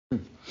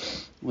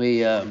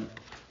We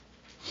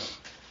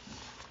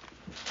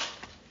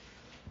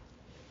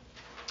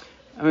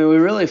we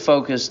really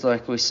focused,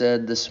 like we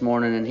said this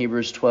morning in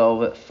Hebrews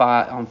 12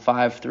 on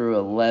 5 through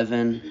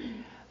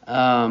 11.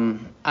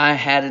 I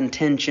had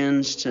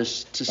intentions to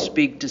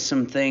speak to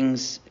some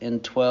things in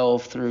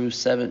 12 through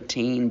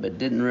 17, but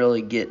didn't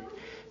really get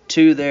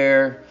to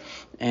there,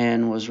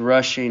 and was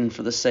rushing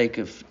for the sake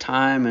of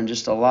time and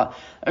just a lot.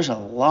 There's a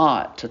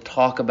lot to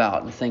talk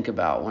about and think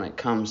about when it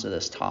comes to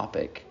this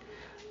topic.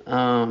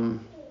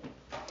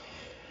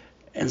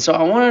 And so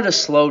I wanted to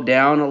slow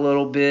down a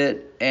little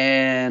bit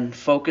and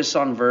focus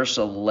on verse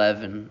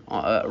 11,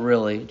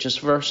 really, just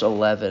verse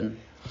 11.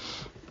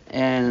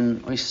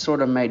 And we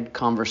sort of made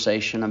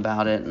conversation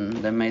about it, and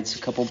they made a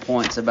couple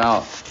points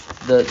about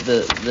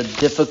the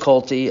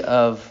difficulty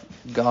of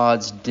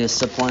God's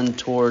discipline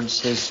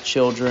towards His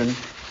children,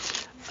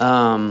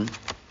 and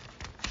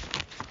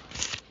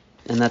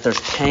that there's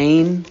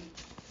pain.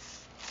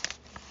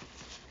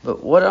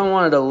 But what I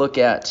wanted to look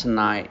at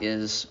tonight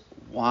is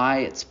why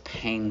it's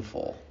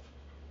painful.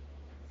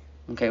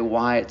 Okay,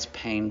 why it's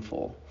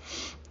painful.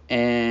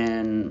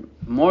 And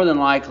more than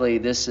likely,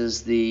 this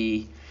is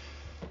the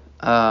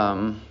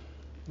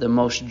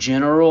most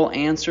general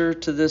answer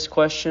to this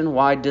question,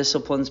 why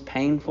discipline's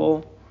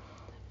painful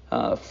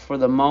for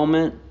the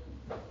moment.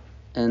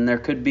 And there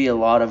could be a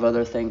lot of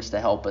other things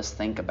to help us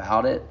think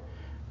about it,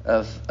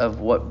 of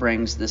what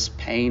brings this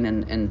pain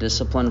and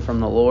discipline from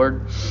the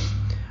Lord.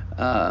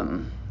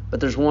 But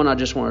there's one I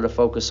just wanted to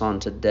focus on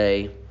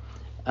today.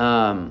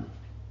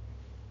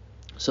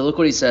 So look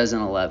what he says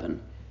in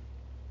 11.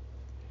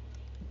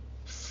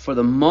 For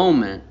the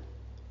moment,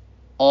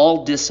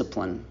 all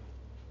discipline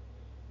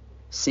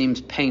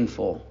seems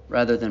painful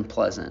rather than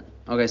pleasant.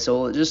 Okay,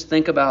 so just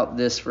think about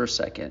this for a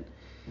second.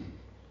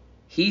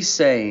 He's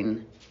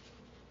saying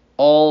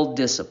all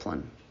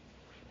discipline.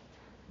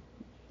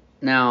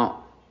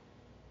 Now,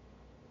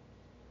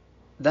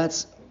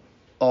 that's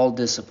all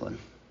discipline.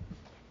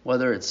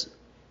 Whether it's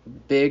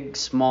big,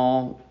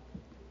 small,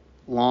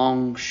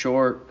 long,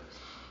 short,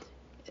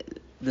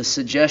 the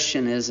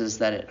suggestion is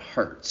that it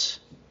hurts.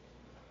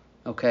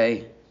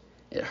 Okay?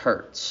 It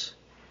hurts.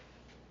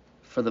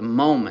 For the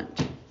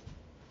moment.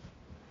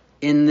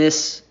 In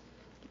this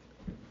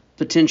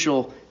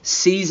potential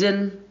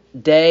season,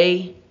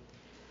 day,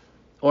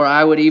 or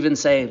I would even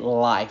say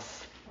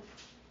life.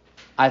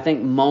 I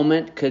think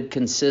moment could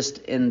consist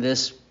in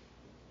this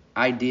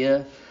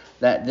idea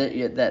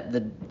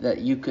that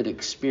you could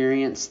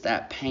experience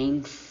that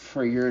pain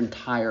for your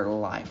entire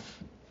life.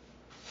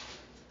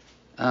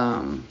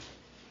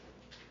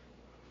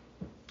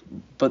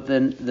 But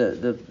then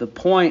the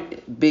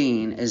point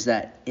being is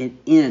that it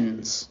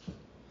ends.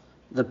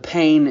 The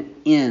pain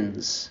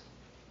ends.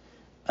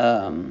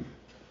 And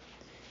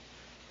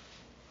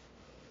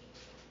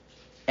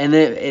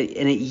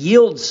it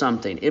yields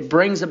something. It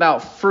brings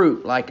about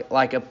fruit, like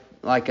a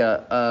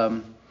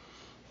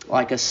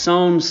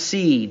sown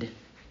seed.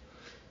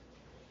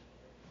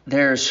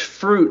 There's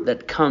fruit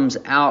that comes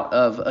out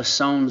of a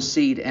sown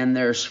seed, and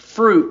there's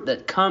fruit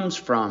that comes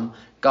from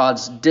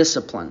God's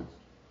discipline.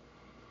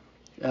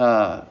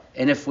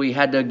 And if we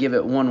had to give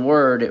it one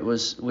word, it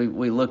was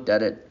we looked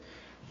at it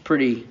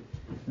pretty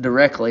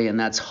directly, and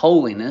that's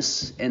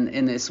holiness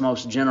in its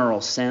most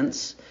general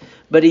sense.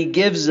 But he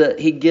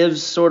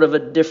gives sort of a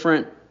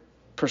different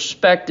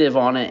perspective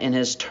on it in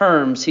his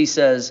terms. He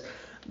says,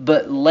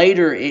 but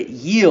later it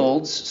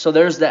yields. So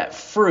there's that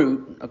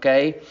fruit,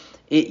 okay?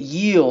 It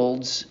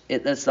yields,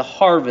 that's the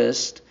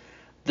harvest,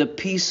 the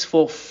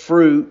peaceful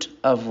fruit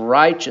of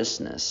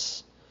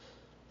righteousness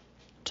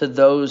to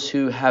those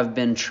who have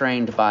been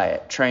trained by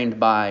it, trained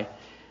by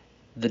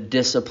the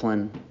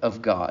discipline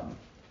of God.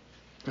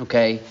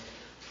 Okay?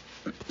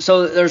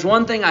 So there's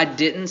one thing I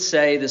didn't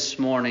say this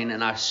morning,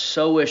 and I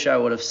so wish I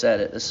would have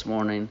said it this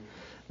morning,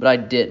 but I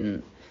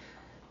didn't.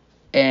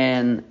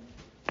 And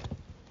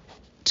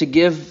to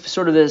give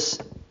sort of this,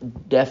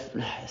 I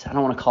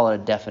don't want to call it a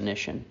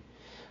definition,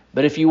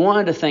 but if you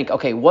wanted to think,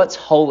 okay, what's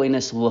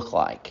holiness look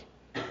like?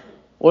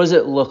 What does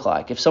it look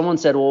like? If someone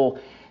said,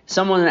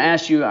 someone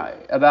asked you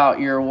about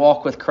your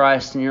walk with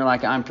Christ, and you're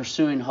like, I'm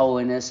pursuing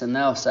holiness, and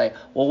they'll say,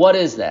 well, what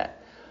is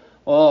that?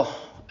 Well,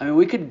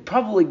 we could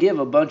probably give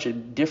a bunch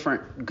of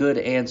different good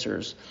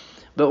answers.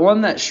 But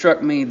one that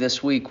struck me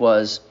this week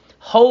was,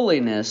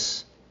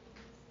 holiness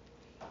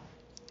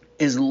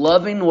is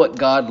loving what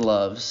God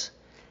loves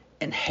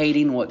and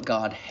hating what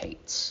God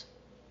hates.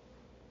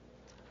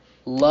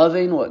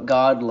 Loving what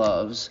God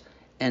loves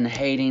and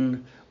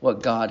hating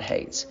what God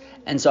hates.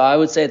 And so I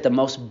would say at the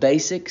most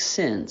basic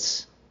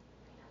sense,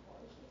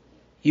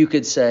 you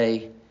could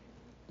say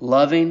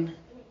loving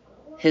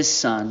His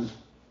Son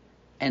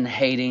and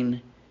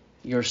hating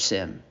your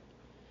sin.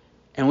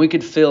 And we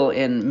could fill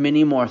in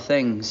many more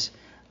things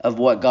of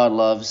what God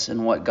loves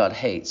and what God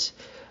hates.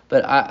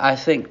 But I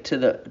think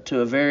to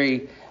a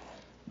very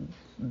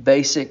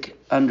basic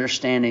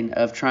understanding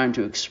of trying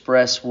to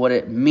express what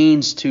it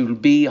means to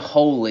be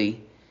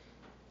holy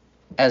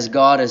as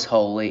God is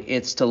holy,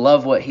 it's to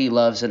love what He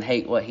loves and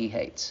hate what He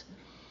hates.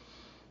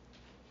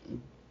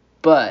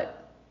 But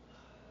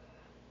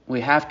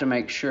we have to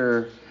make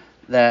sure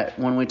that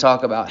when we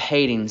talk about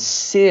hating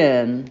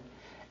sin,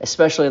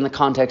 especially in the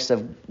context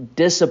of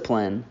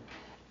discipline,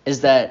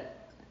 is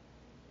that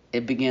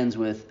it begins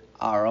with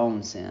our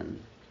own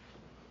sin.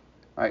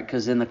 Right?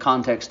 Because in the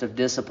context of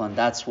discipline,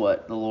 that's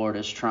what the Lord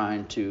is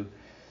trying to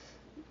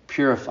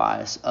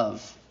purify us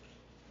of,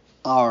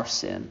 our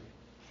sin.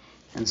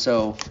 And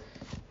so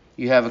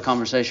you have a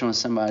conversation with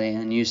somebody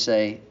and you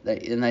say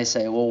that, and they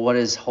say, well, what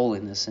is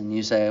holiness? And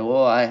you say,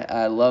 well,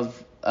 I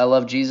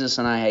love Jesus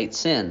and I hate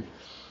sin.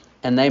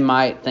 And they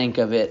might think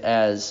of it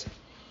as,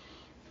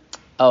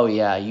 oh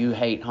yeah, you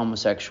hate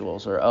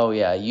homosexuals, or oh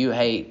yeah, you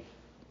hate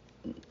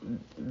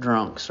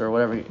drunks, or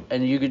whatever.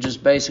 And you could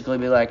just basically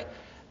be like,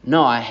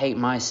 no, I hate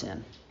my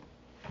sin.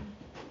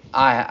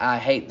 I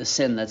hate the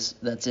sin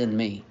that's in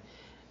me.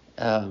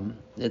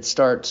 It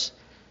starts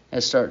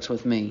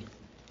with me.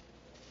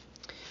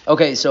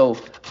 Okay, so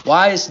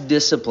why is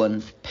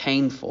discipline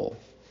painful?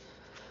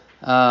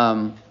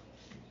 And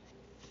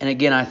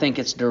again, I think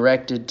it's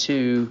directed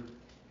to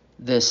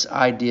this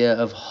idea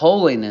of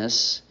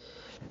holiness,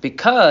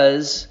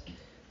 because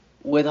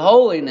with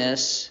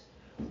holiness,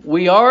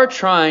 we are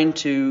trying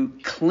to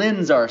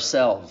cleanse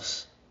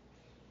ourselves.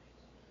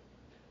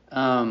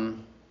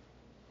 And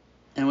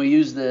we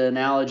used the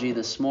analogy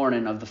this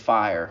morning of the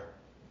fire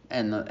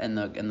and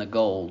the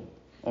gold,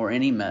 or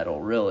any metal,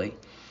 really.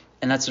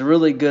 And that's a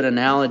really good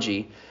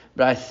analogy.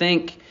 But I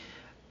think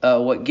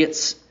what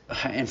gets,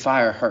 and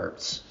fire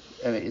hurts.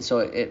 I mean, so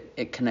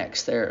it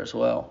connects there as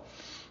well.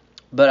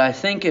 But I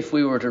think if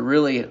we were to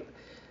really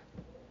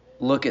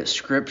look at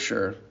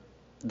Scripture,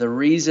 the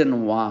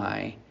reason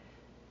why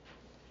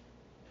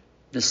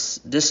this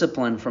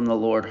discipline from the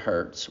Lord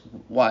hurts,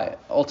 why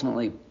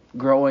ultimately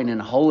growing in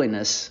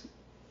holiness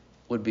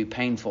would be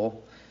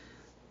painful,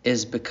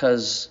 is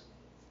because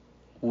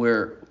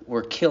we're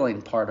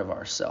killing part of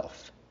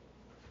ourself.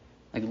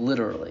 Like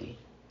literally,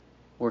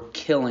 we're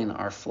killing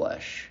our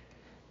flesh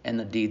and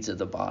the deeds of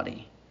the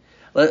body.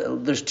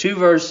 There's two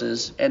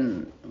verses,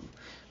 and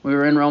we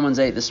were in Romans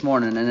 8 this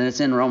morning, and it's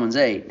in Romans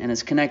 8, and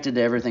it's connected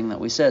to everything that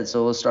we said.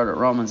 So let's start at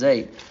Romans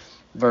 8,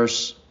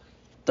 verse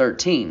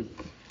 13.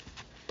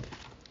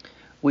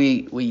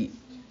 We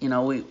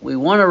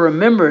want to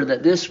remember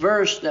that this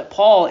verse, that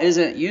Paul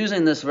isn't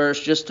using this verse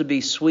just to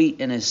be sweet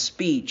in his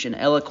speech and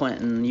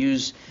eloquent and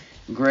use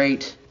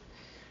great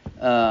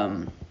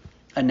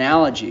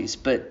analogies,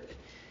 but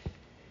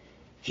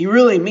he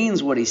really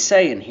means what he's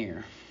saying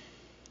here.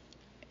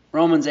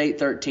 Romans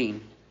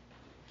 8:13.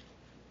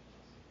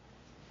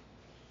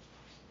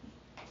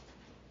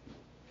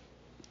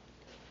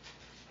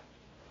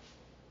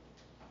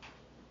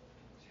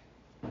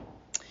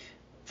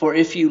 For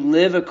if you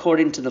live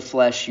according to the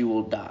flesh, you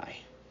will die.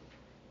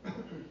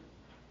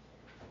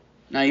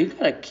 Now you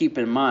got to keep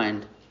in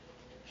mind,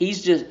 he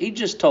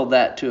just told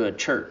that to a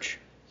church,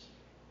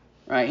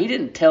 right? He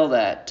didn't tell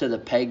that to the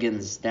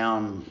pagans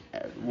down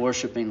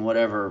worshiping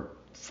whatever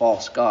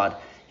false god.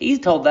 He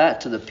told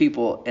that to the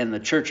people in the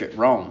church at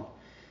Rome.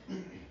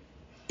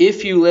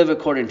 If you live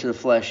according to the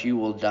flesh, you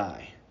will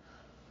die.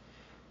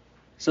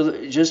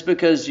 So just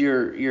because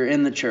you're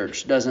in the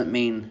church doesn't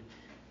mean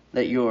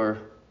that you're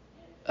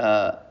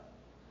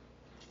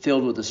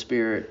filled with the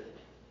Spirit,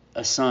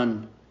 a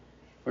son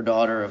or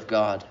daughter of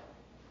God,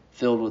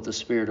 filled with the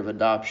Spirit of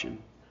adoption.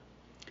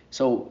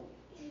 So,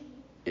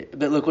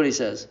 but look what he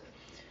says.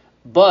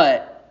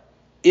 But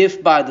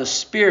if by the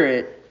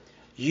Spirit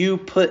you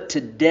put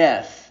to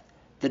death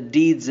the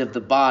deeds of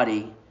the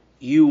body,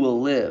 you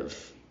will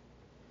live.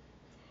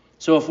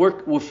 So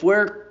if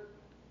we're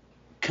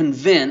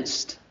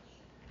convinced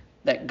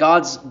that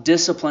God's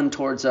discipline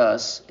towards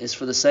us is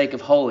for the sake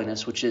of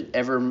holiness, which is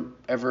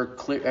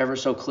ever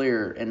so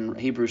clear in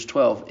Hebrews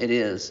 12, it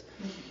is,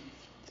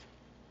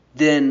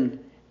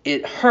 then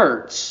it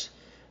hurts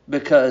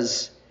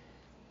because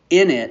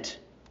in it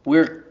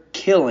we're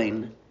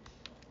killing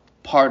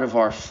part of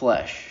our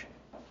flesh.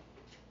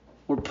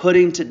 We're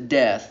putting to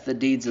death the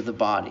deeds of the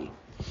body.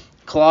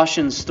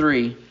 Colossians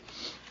 3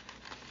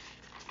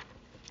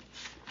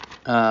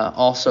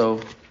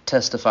 also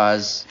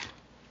testifies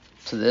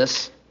to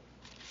this.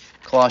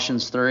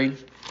 Colossians 3,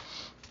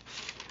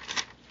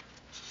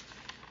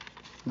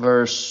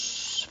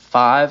 verse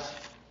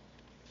 5.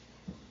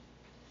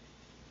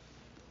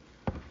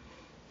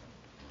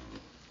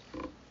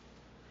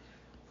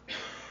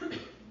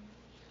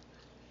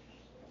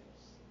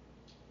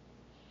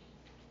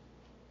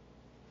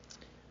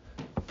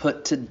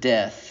 Put to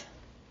death,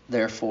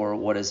 therefore,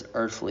 what is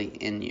earthly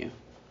in you.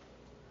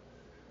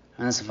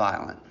 And it's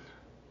violent.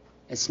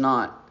 It's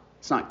not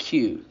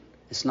cute.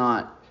 It's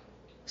not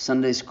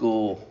Sunday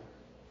school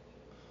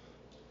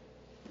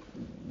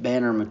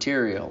banner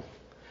material.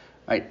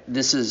 Right?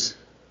 This is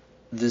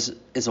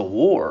a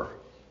war.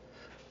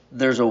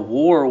 There's a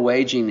war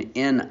waging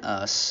in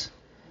us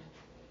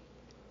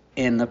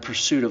in the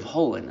pursuit of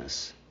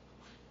holiness.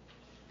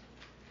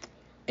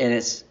 And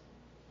it's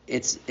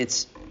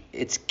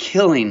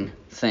killing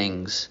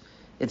things.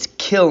 It's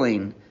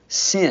killing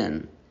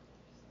sin.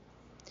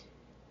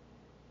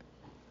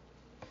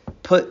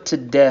 Put to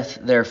death,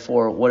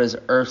 therefore, what is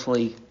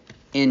earthly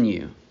in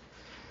you.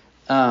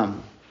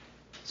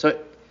 So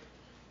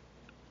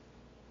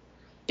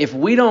if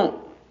we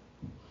don't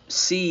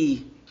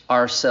see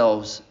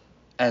ourselves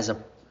as a...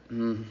 let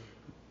me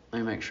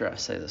make sure I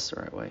say this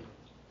the right way.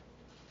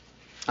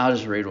 I'll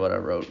just read what I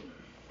wrote.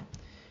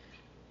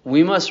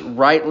 We must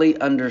rightly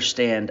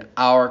understand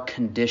our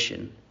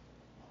condition.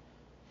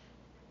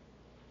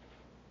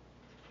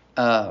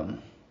 Now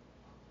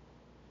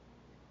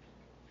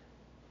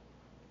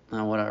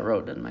what I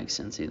wrote doesn't make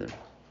sense either.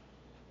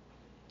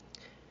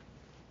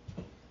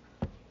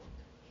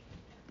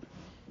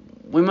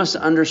 We must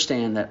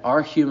understand that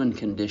our human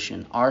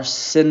condition, our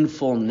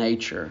sinful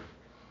nature,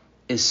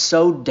 is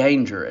so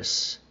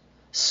dangerous,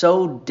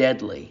 so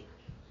deadly,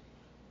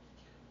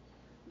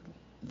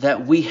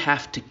 that we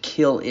have to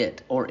kill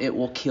it or it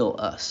will kill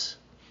us.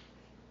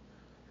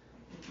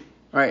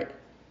 Right?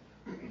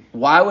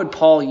 Why would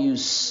Paul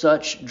use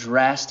such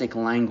drastic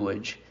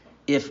language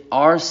if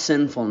our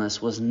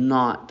sinfulness was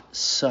not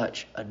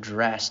such a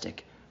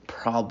drastic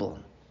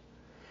problem?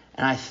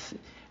 And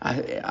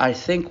I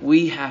think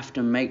we have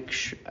to make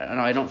sure,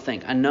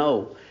 I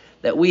know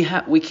that we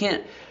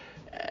can't,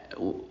 I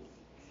know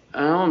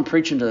I'm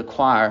preaching to the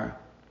choir,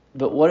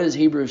 but what does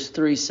Hebrews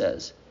 3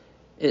 says?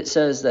 It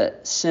says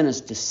that sin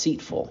is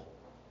deceitful.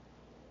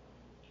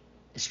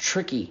 It's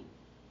tricky.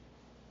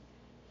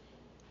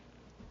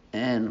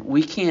 And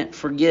we can't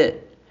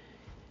forget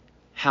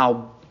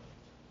how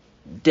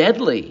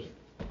deadly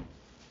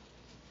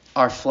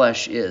our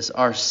flesh is,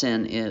 our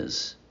sin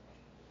is.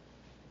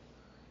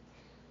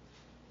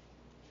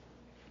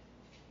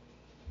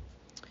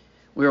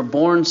 We are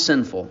born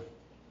sinful.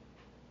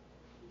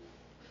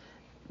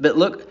 But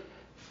look,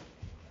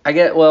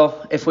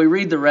 if we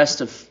read the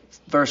rest of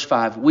verse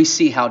 5, we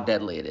see how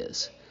deadly it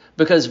is.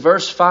 Because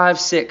verse 5,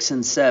 6,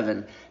 and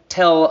 7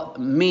 tell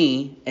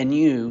me and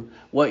you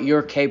what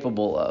you're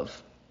capable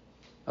of.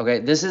 Okay,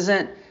 this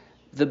isn't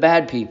the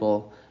bad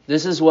people.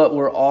 This is what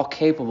we're all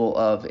capable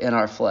of in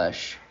our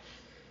flesh,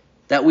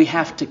 that we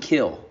have to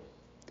kill.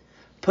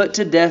 Put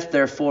to death,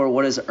 therefore,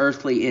 what is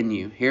earthly in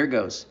you. Here it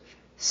goes.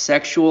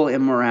 Sexual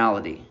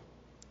immorality,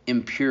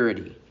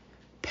 impurity,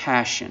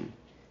 passion,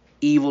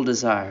 evil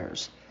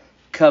desires,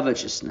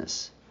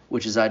 covetousness,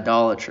 which is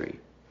idolatry.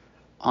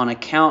 On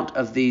account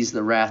of these,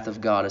 the wrath of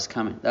God is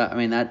coming.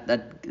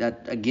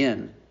 That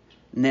again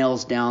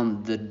nails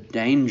down the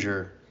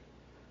danger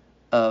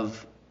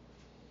of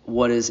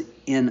what is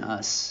in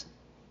us,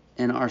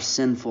 in our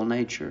sinful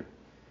nature.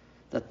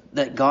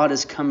 That God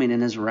is coming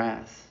in His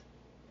wrath.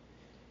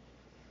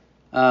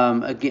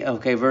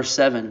 Verse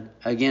 7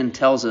 again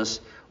tells us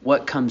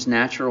what comes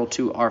natural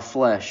to our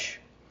flesh.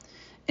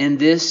 In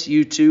this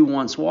you too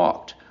once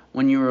walked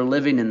when you were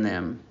living in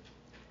them.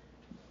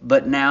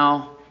 But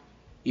now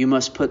you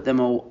must put them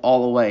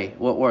all away.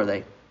 What were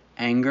they?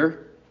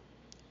 Anger,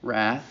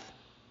 wrath,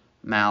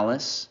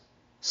 malice,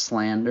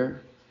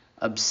 slander,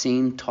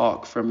 obscene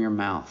talk from your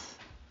mouth.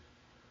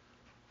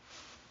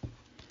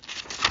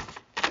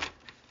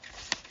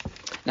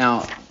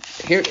 Now,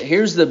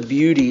 here's the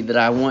beauty that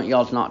I want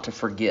y'all not to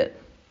forget.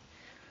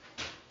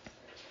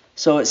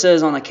 So it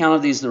says, on account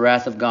of these, the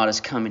wrath of God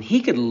is coming.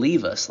 He could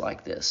leave us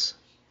like this.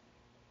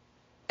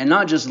 And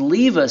not just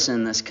leave us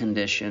in this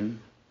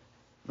condition,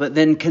 but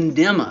then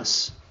condemn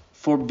us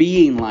for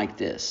being like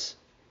this.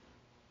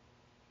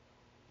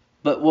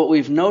 But what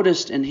we've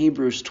noticed in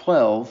Hebrews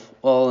 12,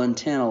 in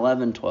 10,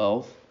 11,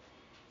 12,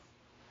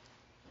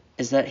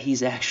 is that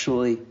He's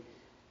actually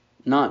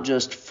not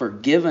just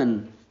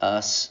forgiven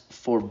us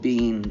for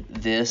being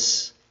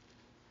this,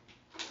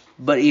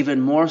 but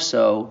even more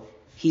so,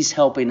 He's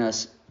helping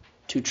us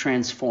to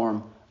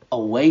transform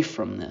away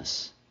from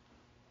this.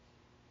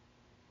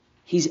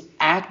 He's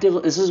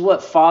actively, this is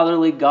what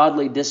fatherly,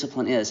 godly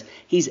discipline is.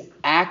 He's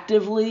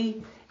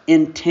actively,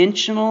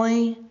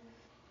 intentionally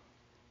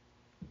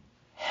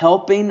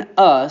helping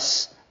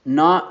us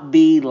not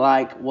be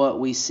like what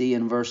we see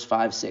in verse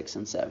 5, 6,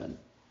 and 7.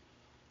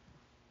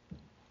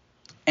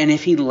 And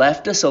if He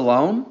left us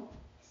alone,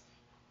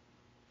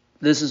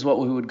 this is what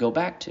we would go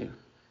back to.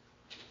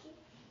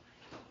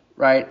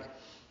 Right?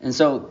 And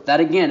so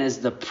that again is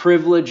the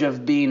privilege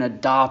of being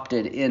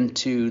adopted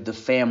into the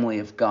family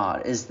of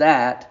God, is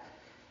that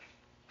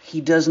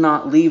He does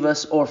not leave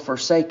us or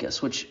forsake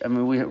us, which,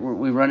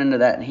 we run into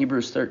that in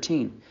Hebrews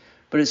 13.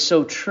 But it's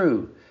so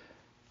true.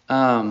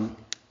 What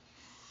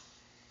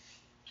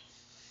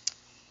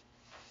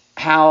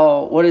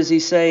does He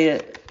say?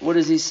 What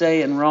does He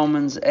say in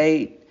Romans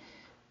 8?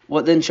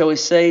 What then shall we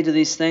say to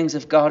these things?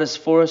 If God is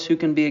for us, who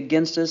can be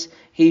against us?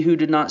 He who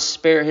did not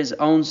spare His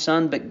own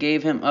Son, but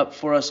gave Him up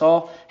for us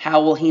all,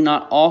 how will He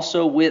not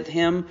also with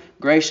Him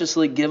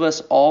graciously give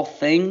us all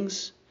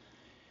things?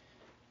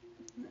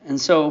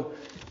 And so,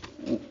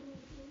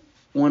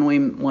 when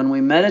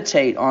we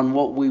meditate on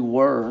what we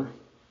were,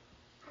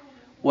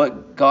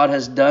 what God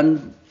has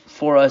done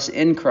for us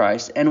in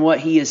Christ, and what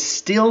He is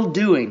still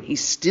doing,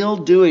 He's still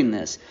doing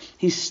this.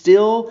 He's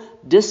still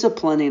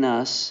disciplining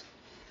us,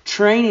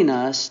 training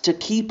us to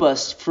keep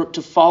us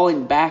to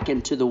falling back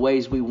into the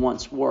ways we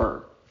once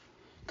were.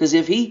 Because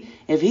if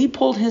he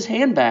pulled his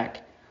hand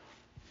back,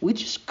 we'd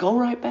just go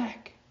right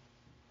back.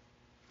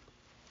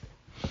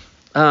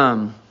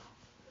 But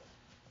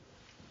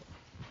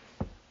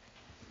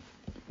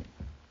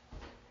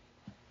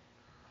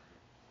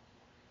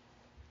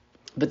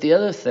the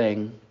other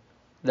thing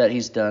that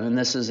he's done, and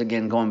this is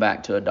again going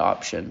back to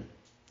adoption,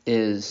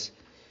 is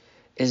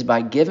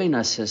by giving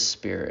us his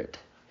Spirit.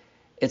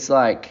 It's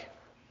like,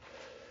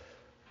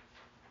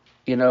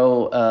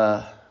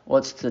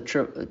 what's the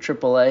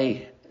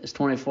AAA is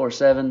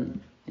 24/7.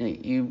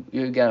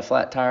 You got a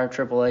flat tire,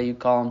 AAA, you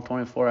call them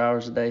 24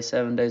 hours a day,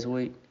 7 days a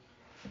week.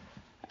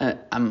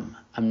 I'm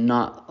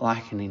not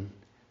likening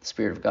the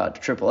Spirit of God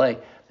to AAA,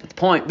 but the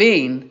point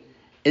being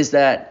is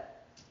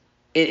that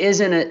it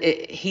isn't.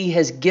 He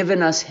has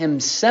given us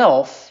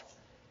himself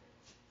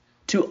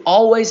to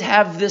always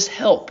have this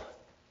help,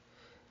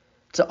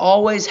 to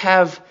always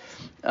have,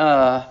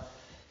 to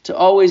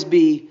always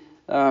be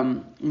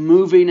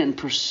moving and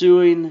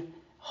pursuing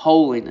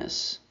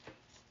holiness.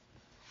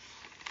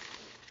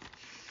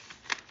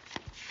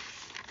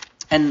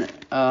 And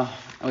I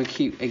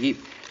keep.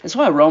 That's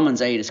why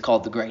Romans 8 is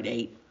called the Great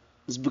Eight.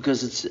 It's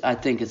because I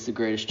think it's the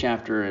greatest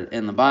chapter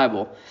in the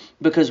Bible.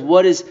 Because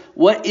what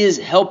is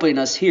helping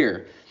us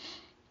here?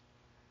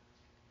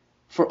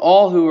 For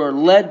all who are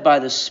led by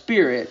the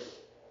Spirit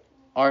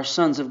are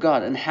sons of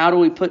God. And how do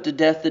we put to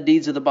death the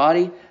deeds of the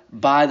body?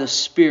 By the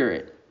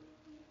Spirit.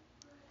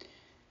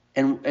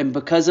 And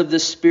because of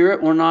this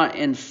Spirit, we're not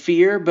in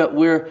fear, but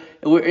we're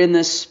in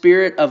this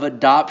spirit of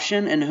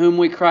adoption, in whom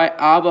we cry,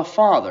 Abba,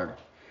 Father.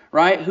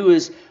 Right? Who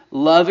is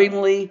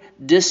lovingly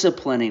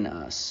disciplining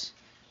us.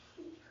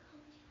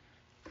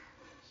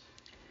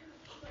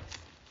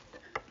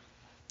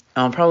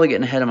 I'm probably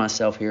getting ahead of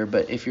myself here,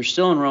 but if you're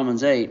still in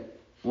Romans 8,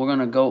 we're going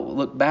to go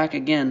look back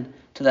again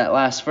to that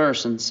last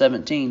verse in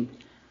 17,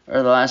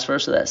 or the last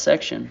verse of that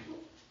section.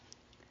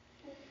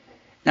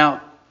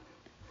 Now,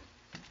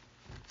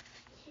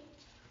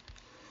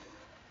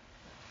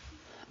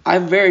 I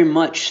very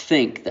much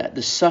think that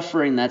the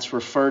suffering that's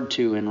referred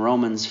to in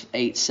Romans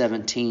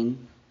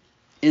 8:17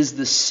 is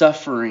the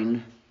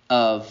suffering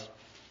of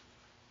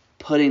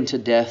putting to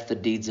death the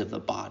deeds of the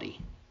body.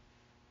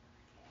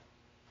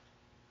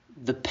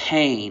 The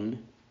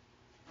pain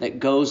that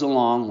goes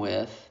along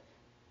with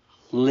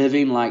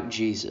living like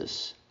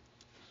Jesus,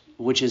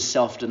 which is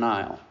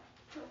self-denial,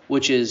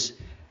 which is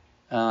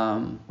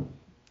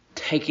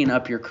taking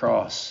up your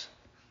cross.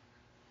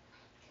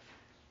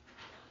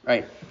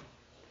 Right?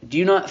 Do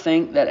you not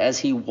think that as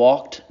he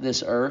walked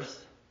this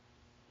earth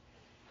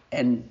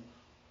and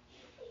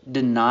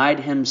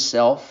denied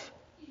himself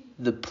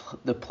the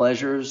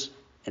pleasures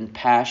and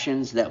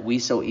passions that we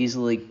so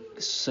easily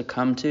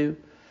succumb to,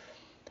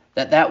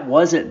 that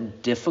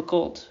wasn't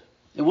difficult?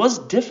 It was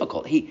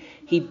difficult.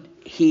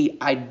 He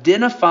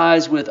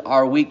identifies with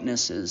our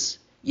weaknesses,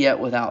 yet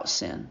without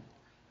sin.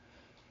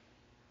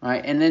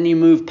 Right? And then you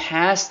move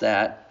past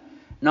that,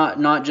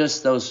 not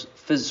just those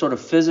sort of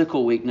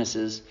physical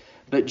weaknesses,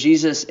 but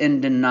Jesus,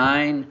 in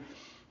denying,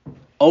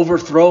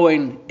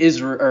 overthrowing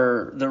Israel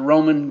or the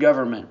Roman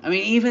government. I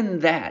mean, even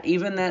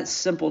that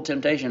simple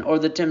temptation, or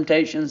the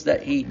temptations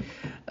that he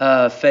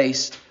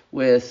faced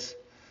with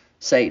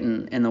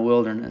Satan in the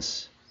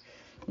wilderness.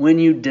 When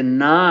you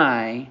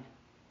deny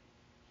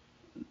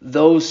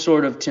those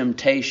sort of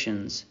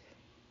temptations,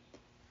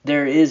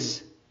 there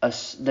is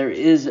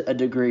a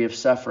degree of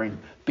suffering,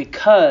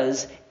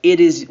 because it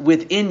is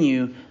within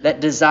you that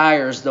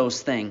desires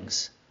those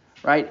things,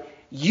 right?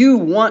 You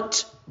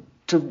want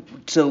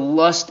to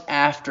lust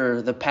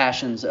after the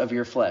passions of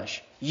your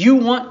flesh. You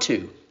want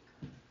to,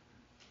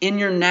 in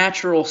your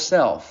natural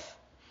self.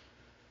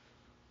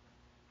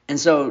 And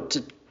so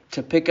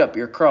to pick up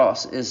your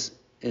cross is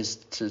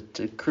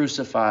to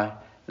crucify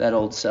that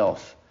old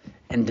self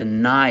and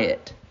deny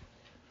it.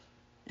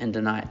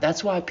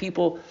 That's why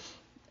people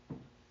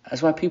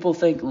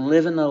think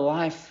living the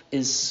life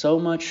is so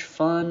much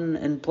fun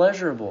and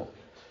pleasurable.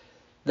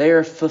 They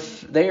are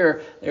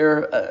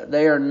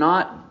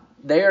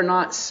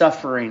not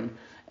suffering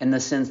in the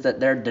sense that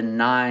they're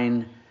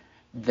denying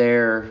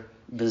their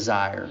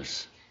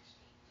desires.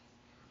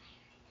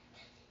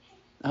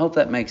 I hope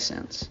that makes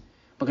sense,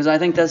 because I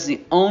think that's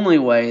the only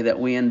way that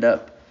we end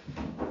up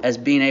as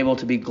being able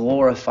to be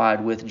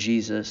glorified with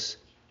Jesus,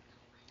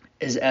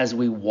 is as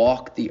we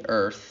walk the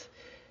earth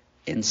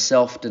in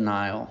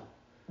self-denial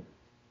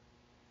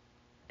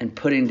and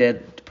putting to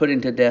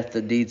death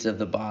the deeds of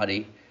the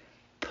body,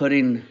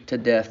 putting to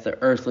death the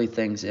earthly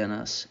things in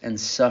us, and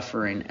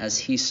suffering as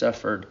he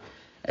suffered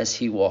as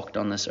he walked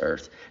on this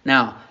earth.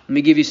 Now, let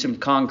me give you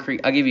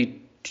I'll give you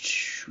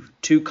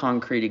two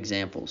concrete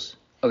examples.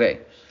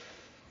 Okay.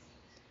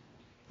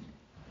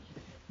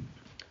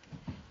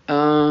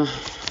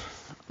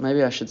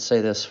 Maybe I should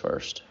say this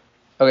first.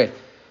 Okay,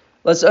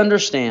 let's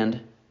understand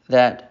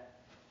that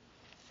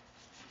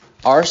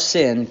our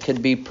sin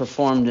could be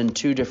performed in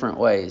two different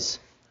ways.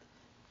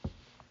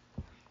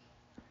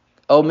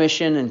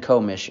 Omission and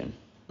commission.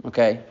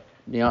 Okay?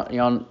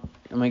 Y'all,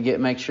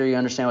 make sure you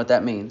understand what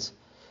that means.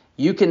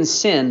 You can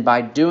sin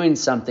by doing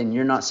something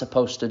you're not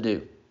supposed to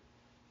do.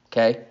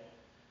 Okay?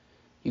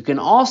 You can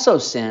also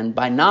sin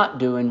by not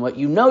doing what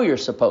you know you're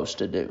supposed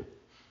to do.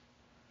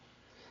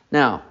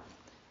 Now,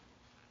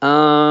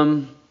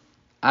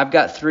 I've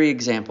got 3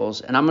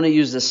 examples, and I'm going to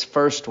use this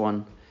first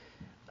one.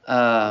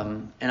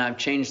 And I've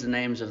changed the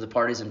names of the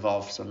parties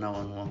involved so no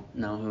one will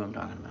know who I'm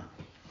talking about.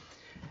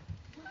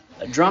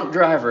 A drunk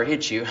driver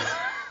hits you.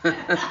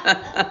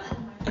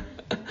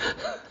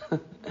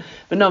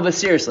 But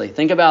seriously,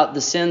 think about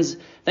the sins.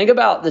 Think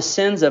about the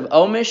sins of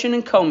omission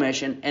and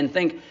commission, and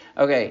think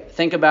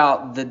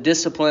about the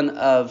discipline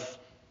of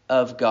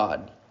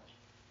God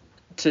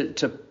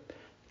to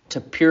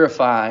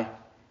purify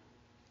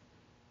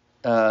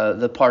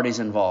the parties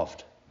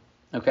involved.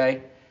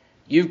 Okay,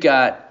 you've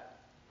got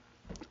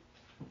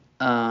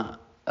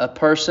a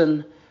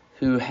person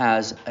who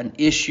has an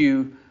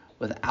issue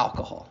with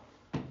alcohol,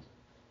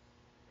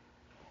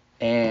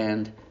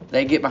 and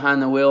they get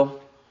behind the wheel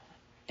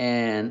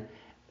and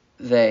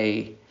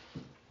they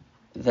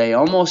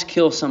almost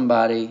kill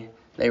somebody,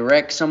 they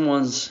wreck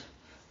someone's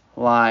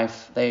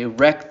life, they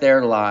wreck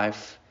their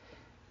life,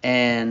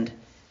 and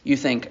you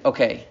think,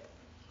 okay,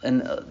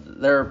 and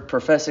they're a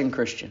professing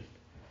Christian,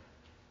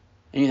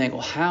 and you think,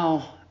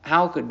 well,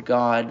 how could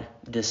God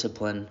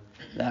discipline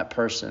that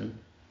person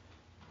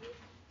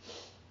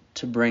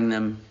to bring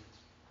them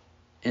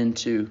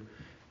into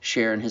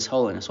sharing His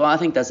holiness? Well, I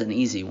think that's an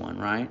easy one,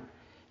 right?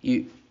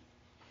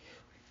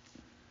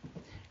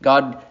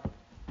 God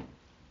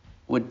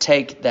would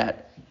take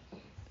that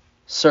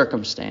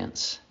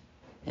circumstance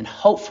and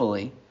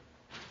hopefully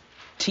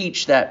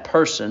teach that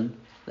person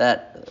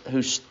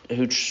who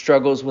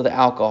struggles with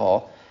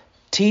alcohol,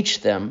 teach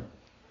them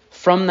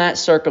from that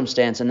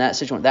circumstance and that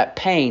situation, that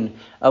pain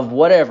of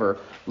whatever,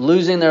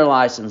 losing their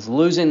license,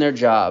 losing their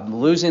job,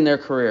 losing their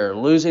career,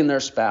 losing their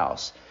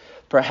spouse,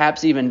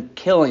 perhaps even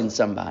killing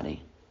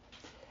somebody,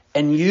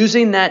 and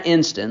using that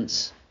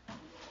instance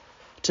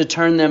to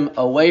turn them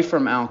away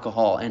from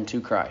alcohol and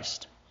to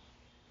Christ.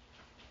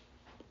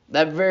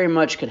 That very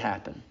much could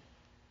happen.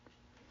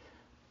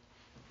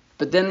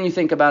 But then you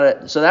think about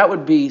it, so that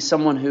would be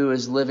someone who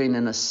is living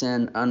in a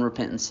sin,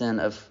 unrepentant sin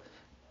of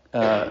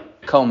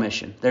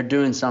commission. They're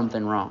doing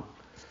something wrong.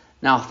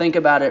 Now think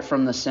about it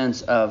from the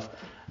sense of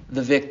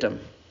the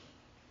victim.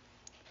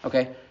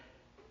 Okay?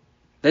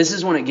 This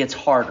is when it gets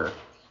harder,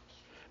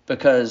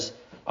 because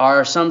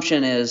our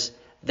assumption is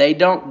they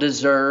don't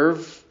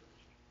deserve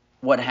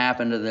what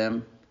happened to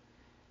them.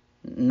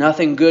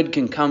 Nothing good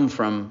can come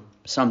from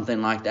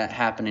something like that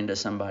happening to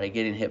somebody,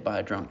 getting hit by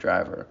a drunk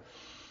driver.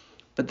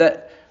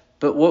 But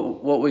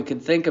what we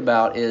could think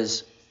about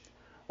is,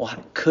 well,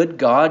 could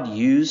God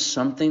use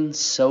something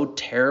so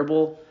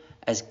terrible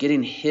as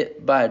getting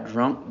hit by a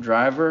drunk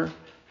driver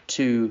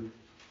to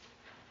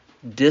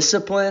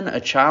discipline a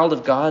child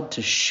of God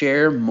to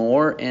share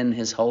more in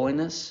His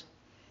holiness?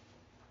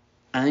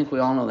 I think we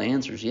all know the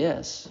answer is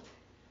yes.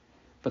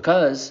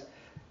 Because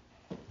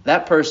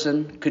that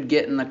person could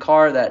get in the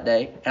car that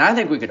day, and I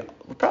think we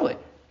probably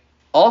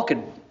all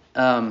could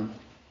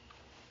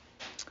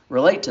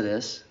relate to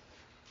this.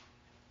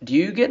 Do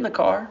you get in the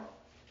car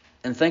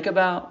and think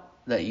about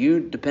that you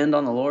depend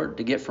on the Lord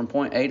to get from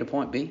point A to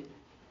point B?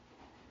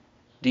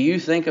 Do you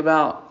think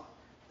about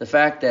the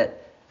fact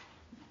that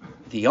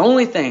the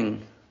only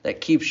thing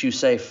that keeps you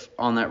safe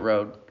on that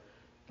road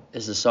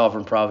is the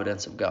sovereign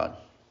providence of God?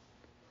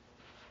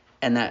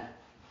 And that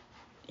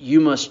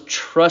you must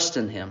trust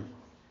in Him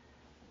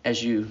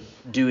as you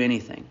do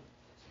anything.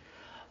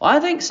 Well, I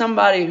think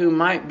somebody who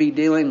might be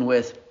dealing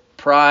with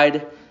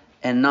pride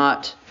and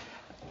not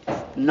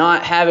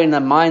having the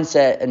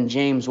mindset in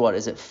James,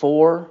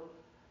 4,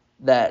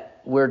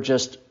 that we're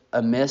just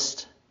a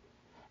mist,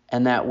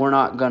 and that we're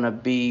not going to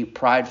be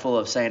prideful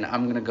of saying,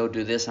 I'm going to go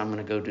do this, I'm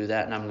going to go do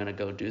that, and I'm going to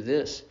go do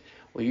this.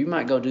 Well, you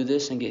might go do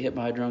this and get hit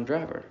by a drunk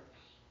driver.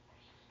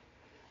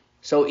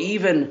 So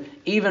even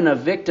a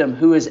victim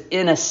who is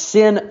in a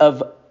sin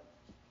of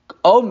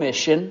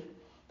omission,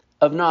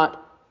 of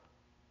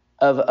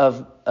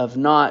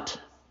not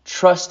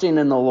trusting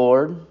in the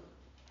Lord,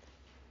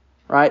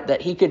 right?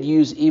 That he could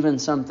use even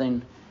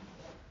something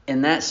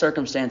in that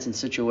circumstance and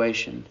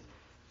situation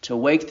to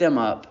wake them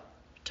up,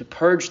 to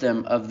purge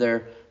them of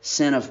their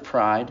sin of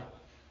pride,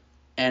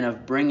 and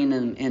of bringing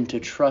them into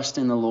trust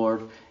in the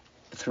Lord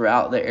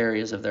throughout the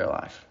areas of their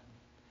life.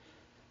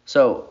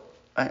 So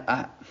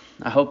I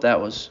hope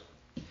that was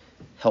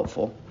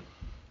helpful.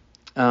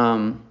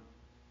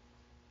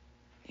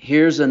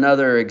 Here's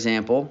another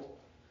example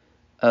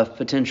of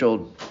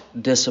potential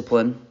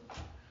discipline: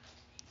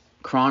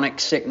 chronic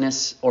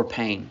sickness or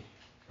pain.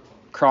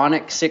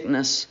 Chronic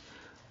sickness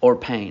or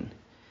pain.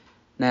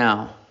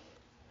 Now,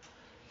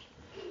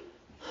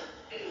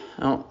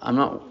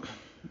 I'm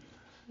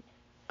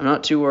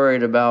not too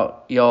worried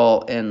about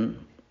y'all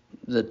and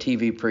the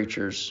TV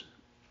preachers,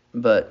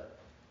 but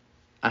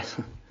I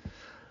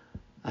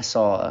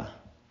saw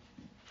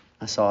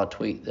a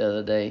tweet the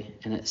other day,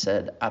 and it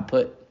said, I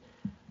put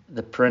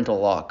the parental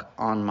lock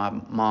on my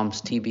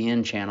mom's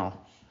TBN channel,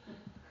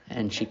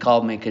 and she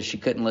called me because she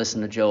couldn't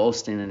listen to Joel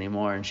Osteen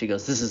anymore, and she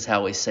goes, "This is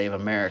how we save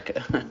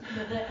America."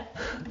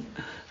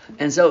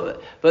 And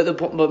so,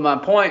 but my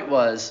point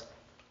is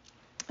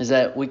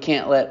that we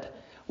can't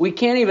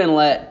even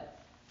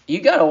let, you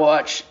got to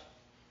watch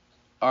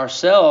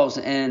ourselves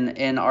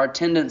and our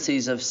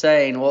tendencies of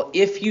saying, well,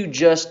 if you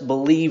just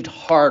believed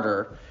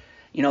harder,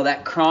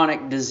 that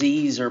chronic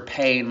disease or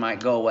pain might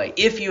go away.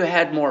 If you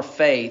had more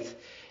faith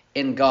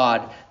in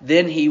God,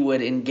 then he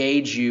would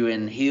engage you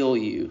and heal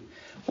you.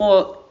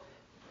 Well,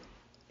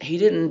 he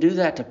didn't do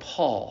that to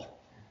Paul,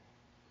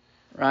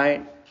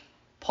 right?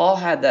 Paul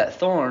had that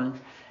thorn,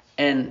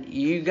 and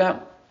you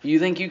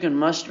think you can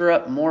muster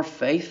up more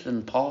faith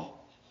than Paul?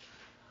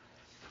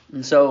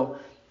 And so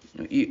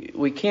we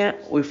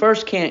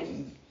first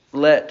can't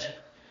let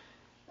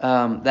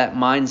that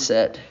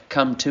mindset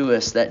come to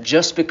us that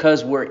just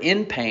because we're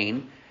in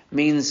pain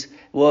means,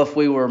 well, if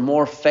we were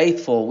more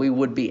faithful, we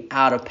would be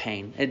out of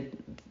pain.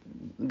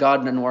 God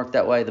doesn't work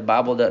that way. The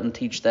Bible doesn't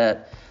teach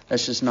that.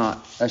 That's just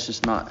not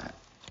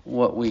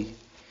what we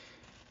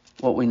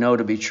know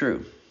to be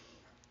true.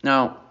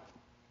 Now,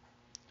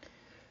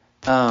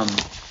 I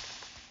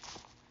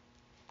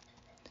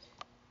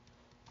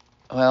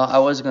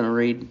was going to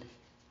read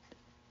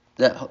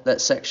that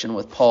section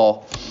with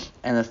Paul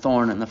and the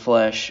thorn in the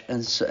flesh,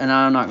 and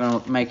I'm not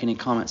going to make any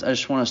comments. I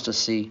just want us to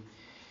see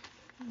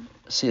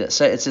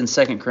that. It's in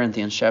 2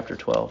 Corinthians chapter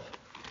 12.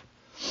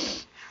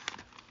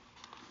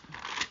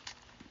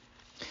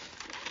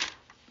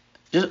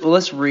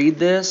 Let's read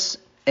this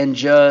and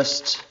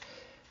just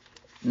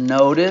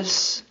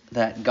notice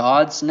that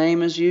God's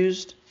name is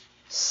used,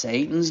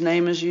 Satan's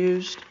name is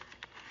used,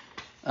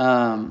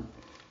 as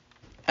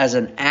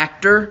an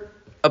actor,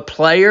 a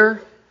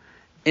player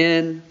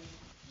in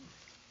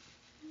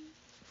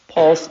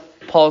Paul's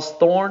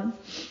thorn,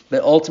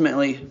 but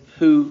ultimately,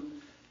 who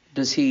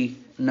does he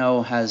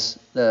know has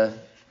the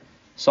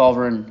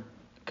sovereign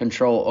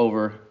control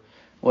over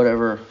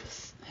whatever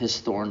his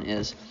thorn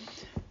is?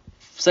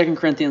 2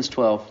 Corinthians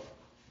 12.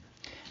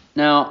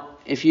 Now,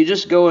 if you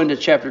just go into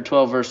chapter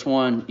 12, verse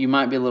 1, you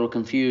might be a little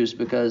confused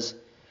because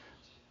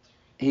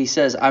he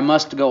says, I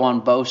must go on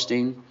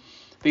boasting.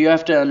 But you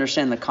have to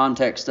understand the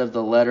context of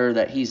the letter,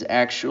 that he's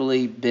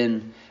actually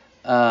been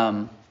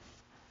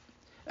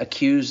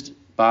accused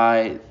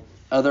by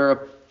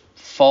other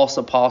false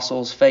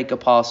apostles, fake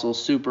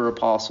apostles, super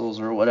apostles,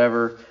 or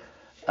whatever,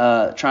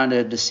 trying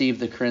to deceive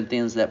the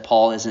Corinthians that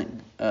Paul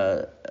isn't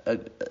a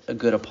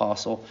good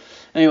apostle.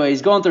 Anyway,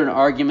 he's going through an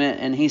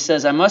argument, and he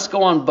says, I must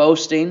go on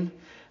boasting,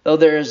 though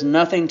there is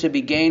nothing to be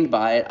gained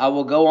by it. I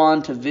will go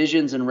on to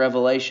visions and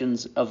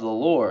revelations of the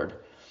Lord.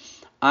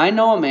 I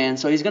know a man,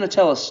 so he's going to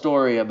tell a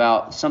story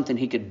about something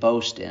he could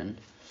boast in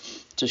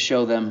to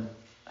show them,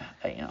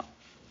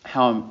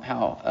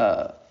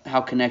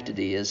 how connected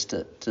he is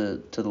to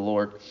the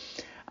Lord.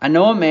 I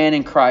know a man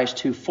in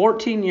Christ who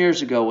 14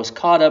 years ago was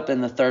caught up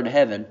in the third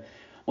heaven,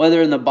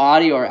 whether in the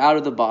body or out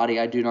of the body,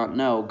 I do not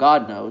know.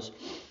 God knows.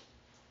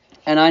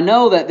 And I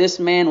know that this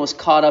man was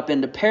caught up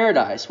into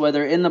paradise,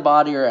 whether in the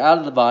body or out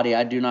of the body,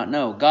 I do not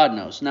know. God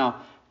knows.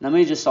 Now, let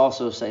me just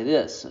also say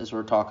this, as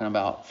we're talking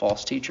about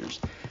false teachers.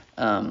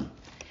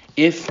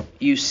 If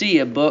you see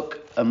a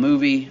book, a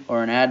movie,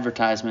 or an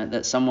advertisement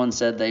that someone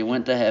said they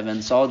went to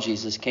heaven, saw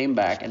Jesus, came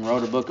back, and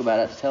wrote a book about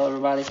it to tell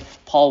everybody,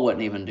 Paul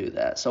wouldn't even do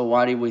that. So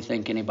why do we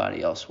think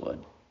anybody else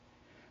would?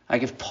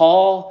 Like, if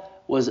Paul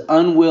was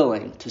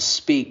unwilling to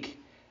speak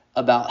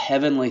about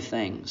heavenly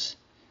things,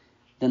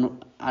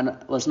 then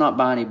let's not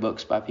buy any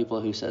books by people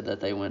who said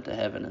that they went to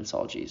heaven and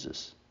saw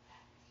Jesus.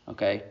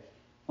 Okay?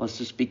 Let's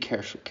just be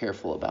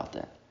careful about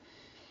that.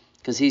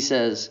 Because he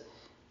says,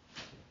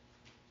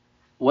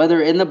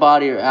 whether in the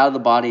body or out of the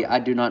body, I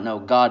do not know.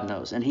 God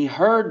knows. And he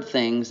heard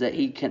things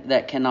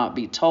that cannot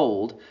be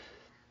told,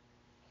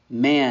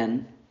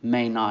 man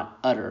may not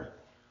utter.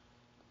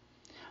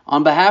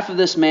 On behalf of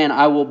this man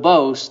I will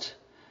boast,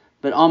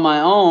 but on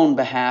my own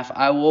behalf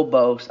I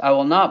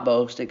will not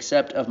boast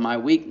except of my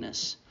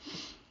weakness.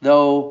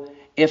 Though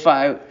if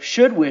I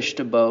should wish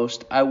to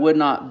boast, I would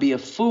not be a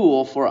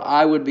fool, for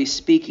I would be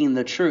speaking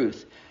the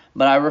truth.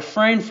 But I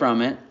refrain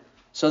from it,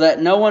 so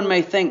that no one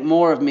may think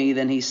more of me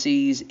than he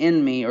sees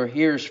in me or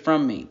hears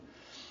from me.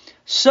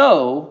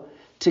 So,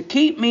 to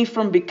keep me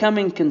from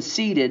becoming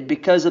conceited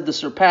because of the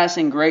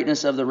surpassing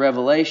greatness of the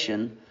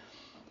revelation,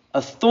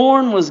 a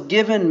thorn was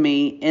given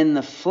me in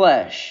the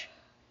flesh,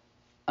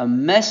 a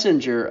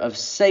messenger of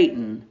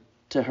Satan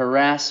to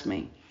harass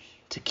me,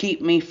 to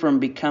keep me from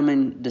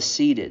becoming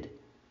conceited.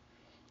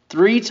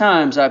 3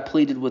 times I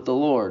pleaded with the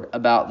Lord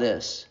about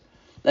this,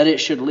 that it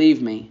should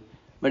leave me.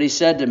 But he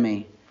said to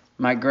me,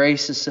 my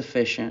grace is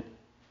sufficient,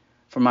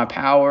 for my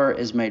power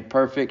is made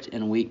perfect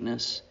in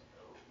weakness.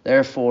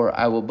 Therefore,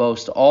 I will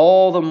boast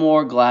all the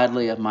more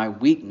gladly of my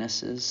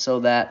weaknesses,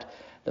 so that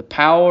the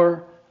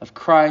power of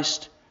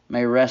Christ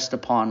may rest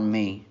upon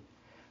me.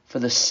 For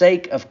the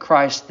sake of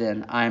Christ,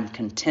 then, I am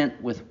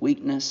content with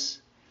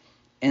weakness,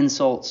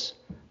 insults,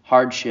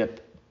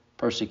 hardship,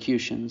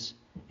 persecutions,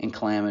 and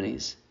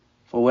calamities.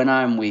 For when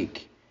I am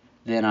weak,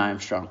 then I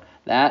am strong.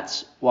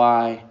 That's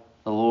why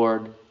the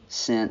Lord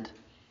sent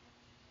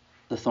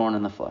the thorn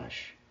in the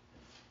flesh.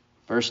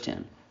 Verse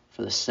 10.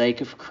 For the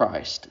sake of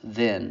Christ,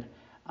 then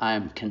I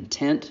am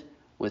content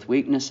with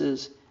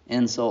weaknesses,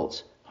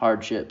 insults,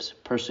 hardships,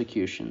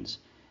 persecutions,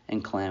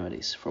 and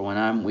calamities. For when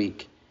I am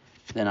weak,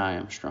 then I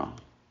am strong.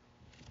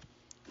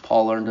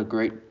 Paul learned a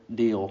great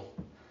deal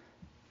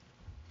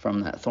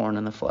from that thorn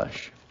in the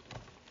flesh.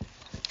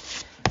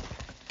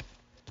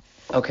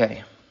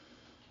 Okay.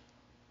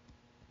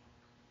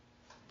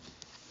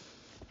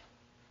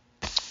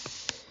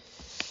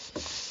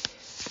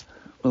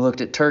 We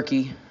looked at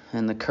Turkey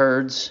and the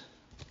Kurds.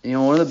 You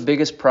know, one of the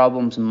biggest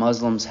problems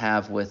Muslims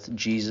have with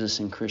Jesus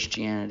and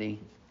Christianity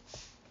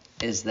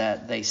is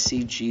that they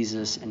see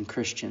Jesus and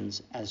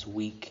Christians as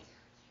weak.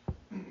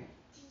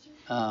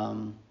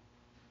 They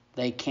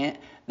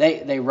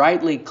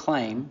rightly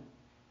claim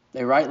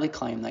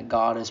that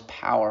God is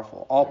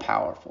powerful, all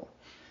powerful.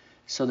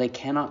 So they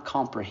cannot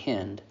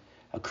comprehend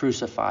a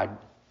crucified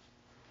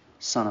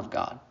Son of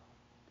God.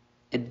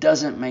 It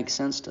doesn't make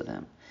sense to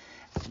them.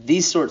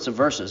 These sorts of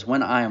verses,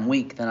 when I am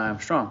weak, then I am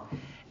strong,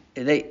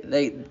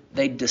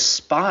 they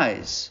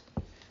despise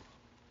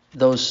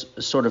those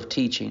sort of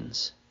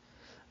teachings.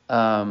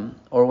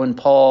 Or when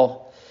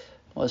Paul,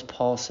 what does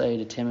Paul say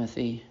to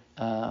Timothy?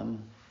 I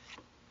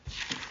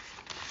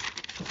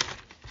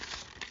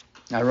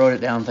wrote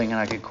it down thinking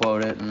I could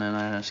quote it, and then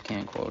I just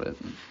can't quote it.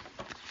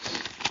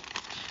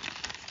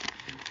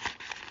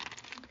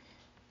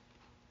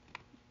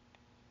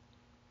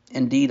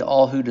 Indeed,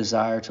 all who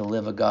desire to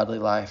live a godly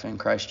life in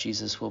Christ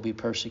Jesus will be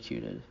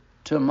persecuted.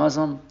 To a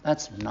Muslim,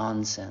 that's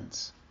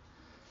nonsense.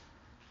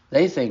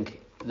 They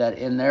think that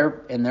in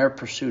their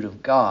pursuit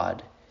of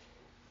God,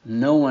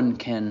 no one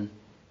can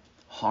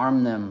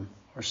harm them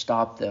or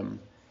stop them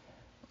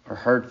or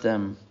hurt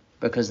them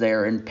because they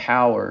are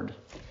empowered.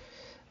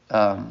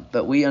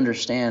 But we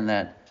understand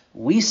that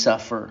we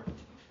suffer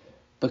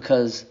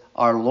because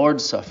our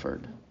Lord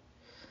suffered.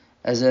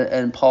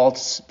 And Paul,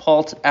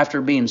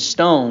 after being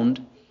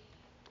stoned,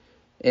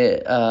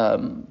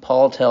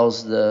 Paul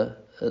tells the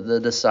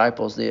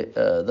disciples,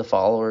 the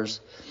followers,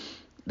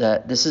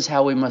 that this is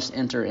how we must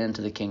enter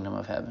into the kingdom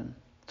of heaven,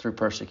 through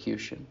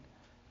persecution.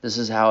 This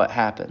is how it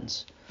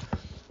happens.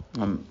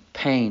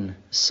 Pain,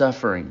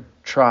 suffering,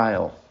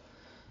 trial.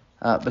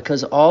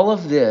 Because all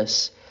of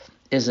this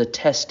is a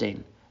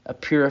testing, a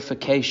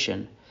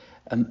purification,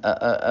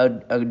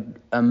 a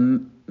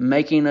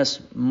making us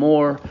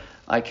more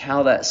like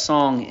how that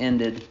song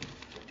ended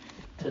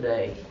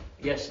today.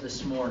 Yes,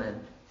 this morning.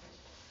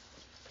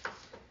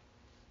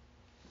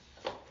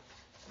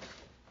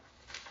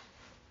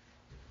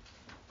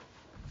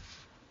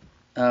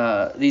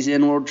 These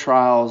inward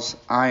trials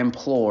I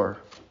implore,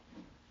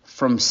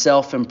 from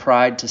self and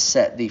pride to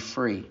set thee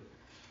free.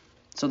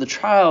 So the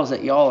trials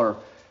that y'all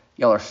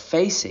are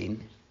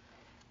facing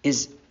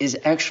is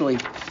actually,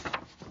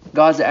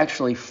 God's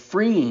actually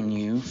freeing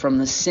you from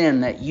the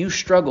sin that you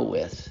struggle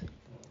with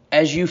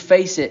as you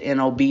face it in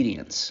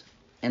obedience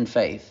and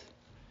faith.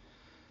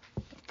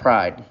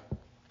 Pride,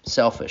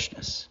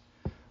 selfishness,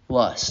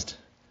 lust.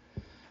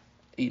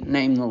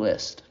 Name the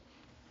list.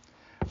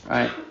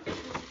 Right?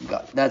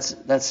 God,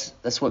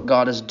 that's what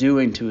God is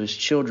doing to his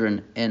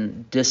children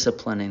and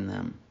disciplining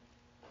them.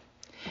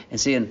 And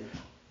seeing,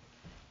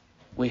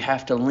 we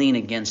have to lean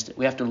against it.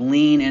 We have to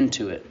lean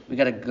into it. We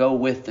got to go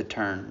with the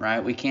turn,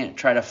 right? We can't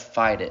try to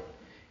fight it.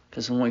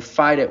 Because when we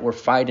fight it, we're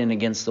fighting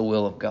against the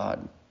will of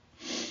God.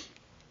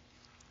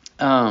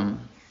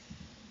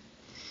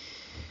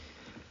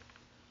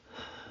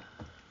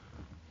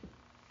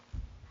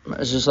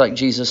 It's just like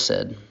Jesus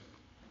said,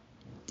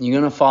 you're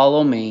going to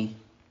follow me.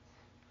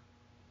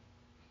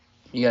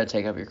 You got to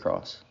take up your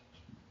cross.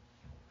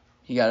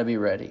 You got to be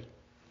ready.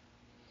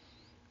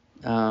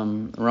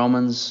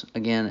 Romans,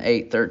 again,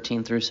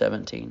 8:13 through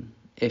 17.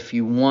 If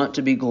you want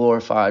to be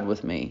glorified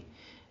with me,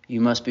 you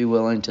must be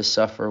willing to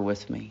suffer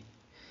with me.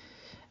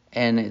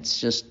 And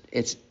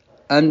it's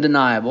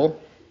undeniable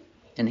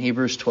in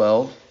Hebrews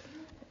 12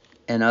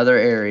 and other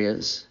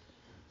areas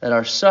that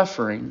our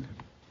suffering,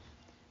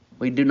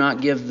 we do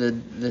not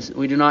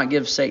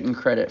give Satan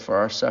credit for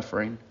our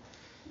suffering.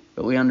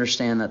 But we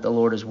understand that the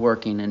Lord is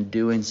working and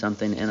doing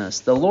something in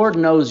us. The Lord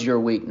knows your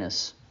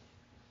weakness.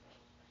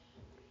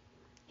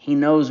 He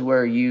knows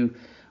where you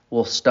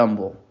will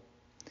stumble.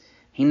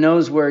 He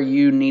knows where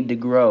you need to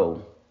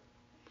grow.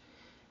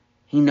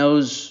 He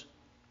knows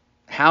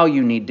how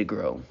you need to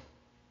grow.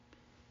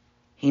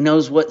 He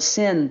knows what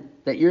sin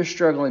that you're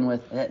struggling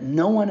with that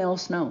no one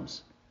else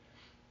knows.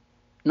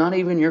 Not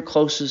even your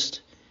closest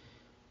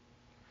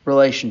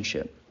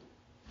relationship.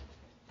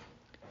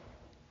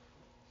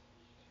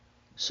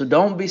 So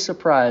don't be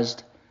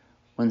surprised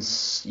when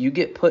you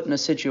get put in a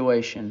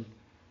situation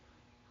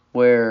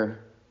where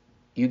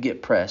you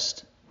get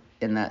pressed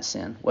in that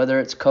sin. Whether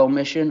it's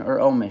commission or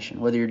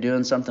omission. Whether you're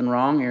doing something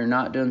wrong or you're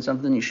not doing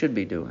something you should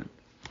be doing.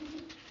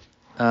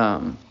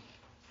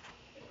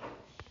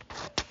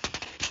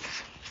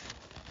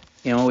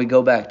 We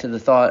go back to the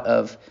thought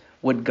of,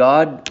 would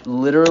God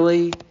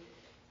literally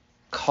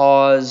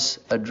cause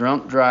a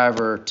drunk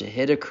driver to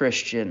hit a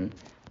Christian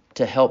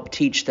to help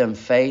teach them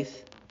faith?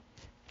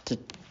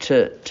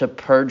 To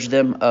purge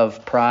them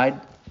of pride?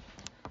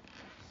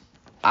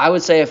 I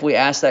would say if we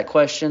ask that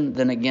question,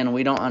 then again,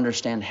 we don't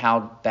understand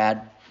how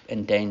bad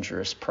and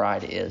dangerous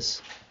pride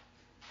is.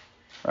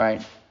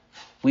 Right?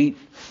 We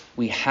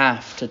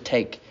have to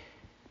take,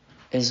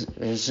 it's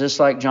just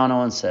like John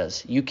Owen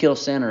says, you kill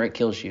sin or it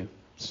kills you.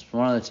 It's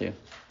one of the two.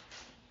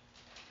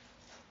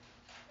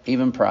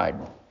 Even pride.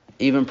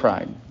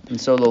 And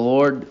so the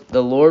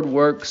Lord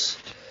works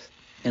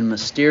in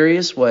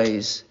mysterious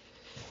ways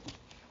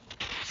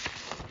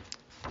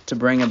to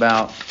bring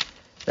about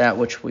that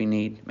which we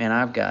need. Man,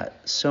 I've got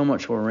so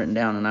much more written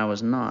down, and I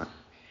was not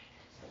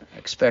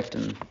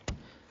expecting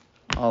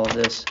all of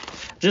this.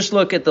 Just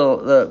look at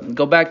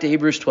go back to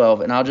Hebrews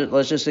 12, and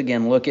let's just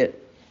again look at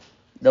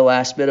the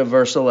last bit of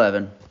verse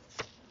 11,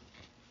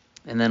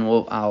 and then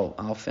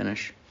I'll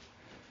finish.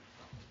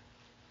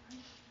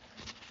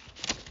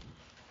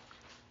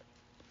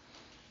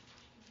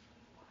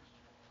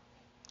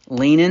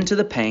 Lean into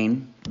the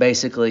pain,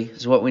 basically,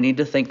 is what we need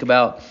to think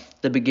about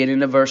the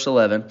beginning of verse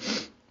 11,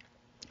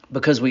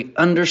 because we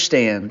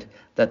understand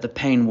that the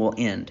pain will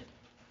end.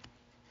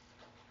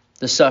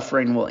 The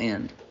suffering will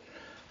end.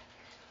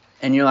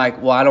 And you're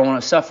like, well, I don't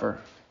want to suffer.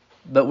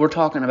 But we're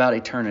talking about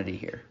eternity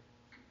here.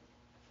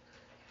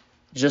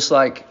 Just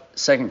like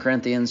 2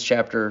 Corinthians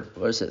chapter,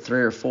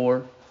 3 or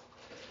 4?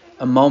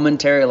 A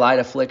momentary light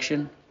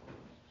affliction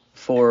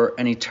for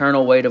an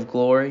eternal weight of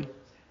glory.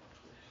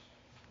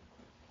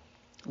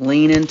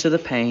 Lean into the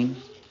pain,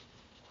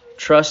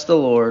 trust the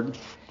Lord,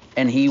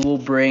 and He will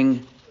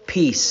bring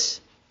peace.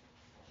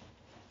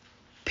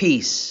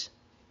 Peace.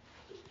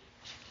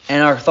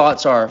 And our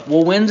thoughts are,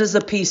 well, when does the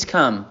peace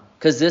come?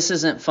 Because this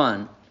isn't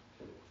fun.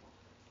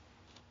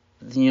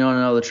 You don't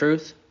know the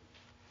truth?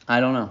 I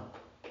don't know.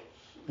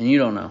 And you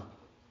don't know.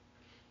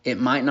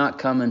 It might not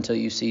come until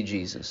you see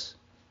Jesus.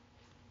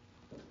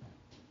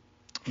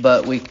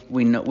 But we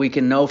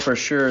can know for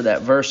sure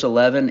that verse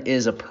 11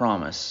 is a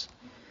promise.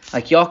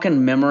 Like y'all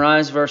can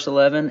memorize verse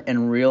 11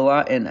 and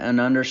realize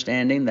and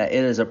understanding that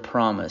it is a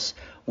promise.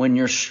 When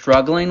you're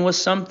struggling with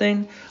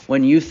something,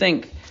 when you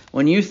think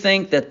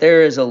that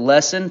there is a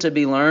lesson to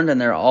be learned,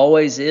 and there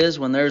always is,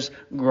 when there's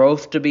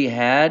growth to be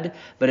had,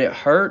 but it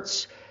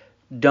hurts,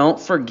 don't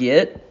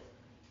forget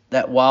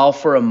that while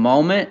for a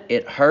moment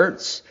it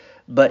hurts,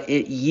 but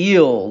it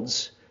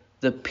yields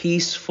the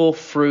peaceful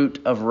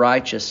fruit of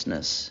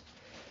righteousness.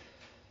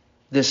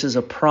 This is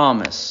a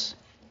promise.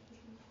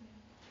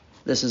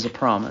 This is a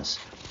promise.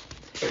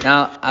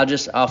 Now,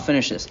 I'll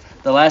finish this.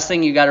 The last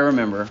thing you got to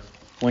remember,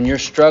 when you're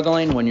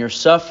struggling, when you're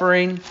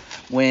suffering,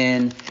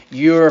 when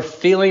you're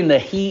feeling the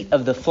heat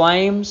of the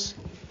flames,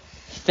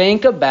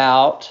 think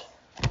about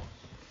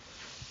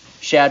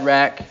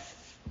Shadrach,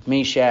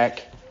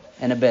 Meshach,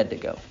 and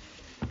Abednego.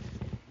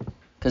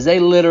 Because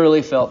they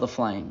literally felt the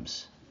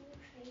flames.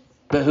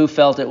 But who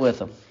felt it with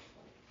them?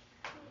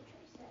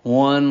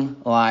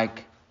 One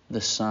like the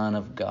Son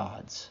of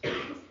God's.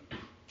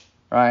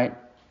 Right?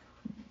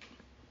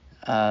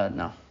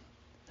 No.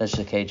 That's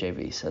the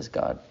KJV says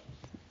God.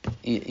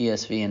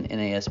 ESV and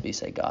NASB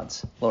say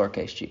God's,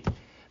 lowercase g.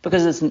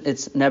 Because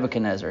it's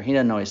Nebuchadnezzar. He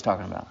doesn't know what he's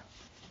talking about.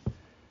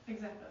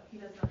 Exactly. He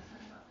does not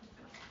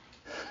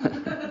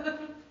know about his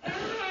God.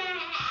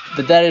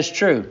 But that is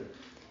true.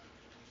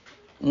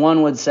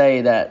 One would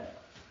say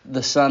that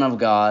the Son of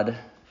God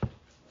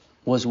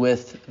was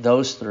with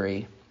those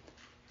three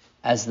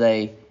as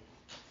they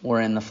were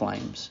in the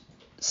flames.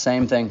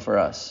 Same thing for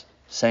us.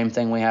 Same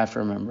thing we have to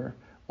remember.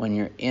 When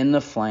you're in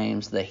the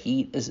flames, the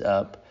heat is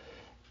up.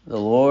 The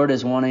Lord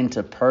is wanting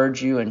to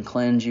purge you and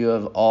cleanse you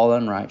of all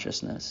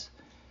unrighteousness.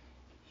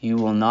 You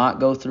will not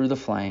go through the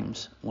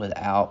flames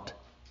without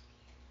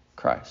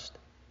Christ.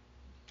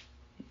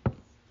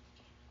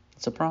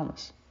 It's a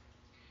promise.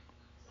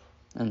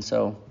 And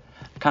so,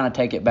 kind of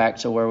take it back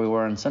to where we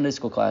were in Sunday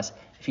school class.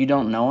 If you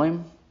don't know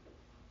Him,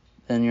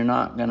 then you're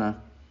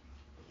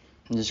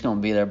just going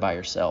to be there by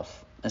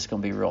yourself. It's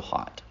going to be real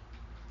hot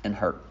and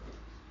hurt.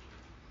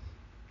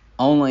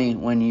 Only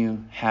when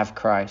you have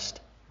Christ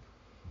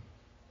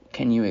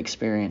can you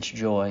experience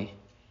joy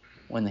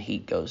when the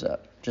heat goes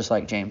up. Just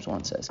like James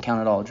 1 says,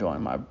 count it all joy,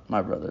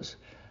 my brothers,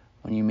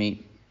 when you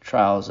meet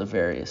trials of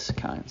various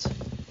kinds.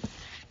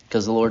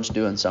 Because the Lord's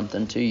doing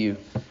something to you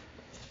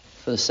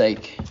for the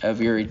sake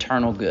of your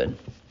eternal good.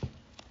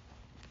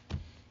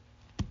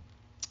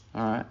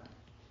 All right.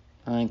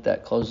 I think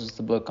that closes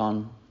the book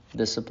on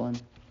discipline.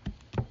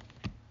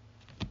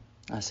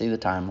 I see the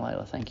time,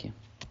 Layla. Thank you.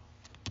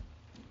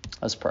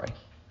 Let's pray.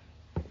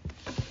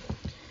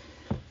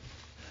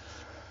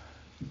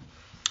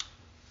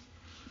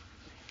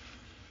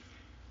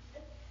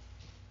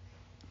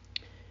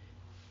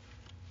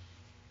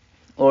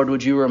 Lord,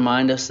 would you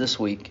remind us this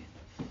week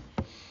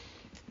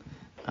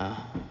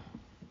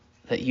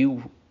that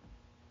you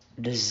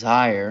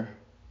desire,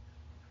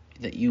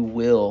 that you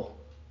will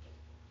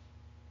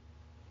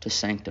to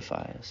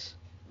sanctify us,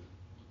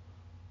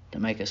 to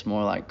make us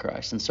more like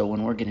Christ. And so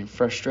when we're getting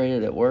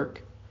frustrated at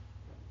work,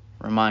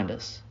 remind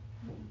us.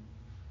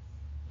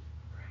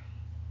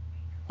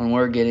 When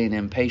we're getting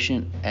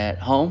impatient at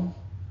home,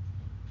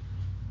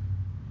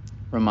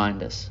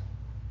 remind us.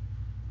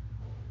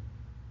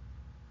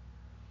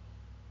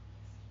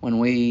 When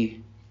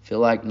we feel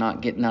like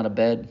not getting out of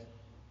bed,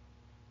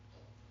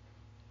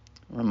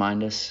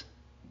 remind us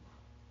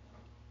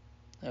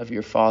of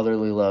your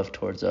fatherly love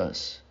towards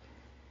us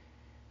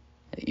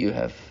that you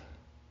have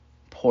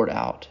poured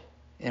out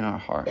in our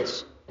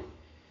hearts.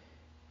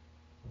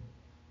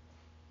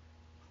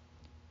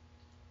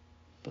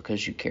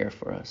 Because you care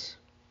for us.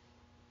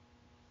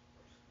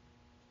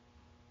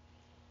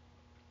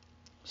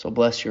 So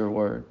bless your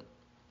word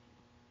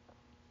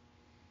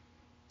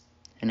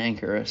and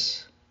anchor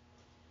us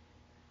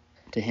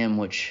to him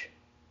which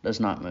does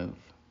not move,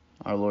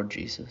 our Lord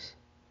Jesus.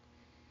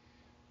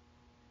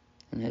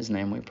 In his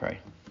name we pray.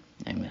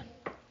 Amen.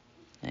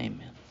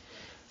 Amen.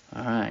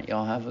 All right,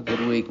 y'all have a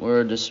good week.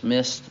 We're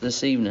dismissed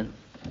this evening.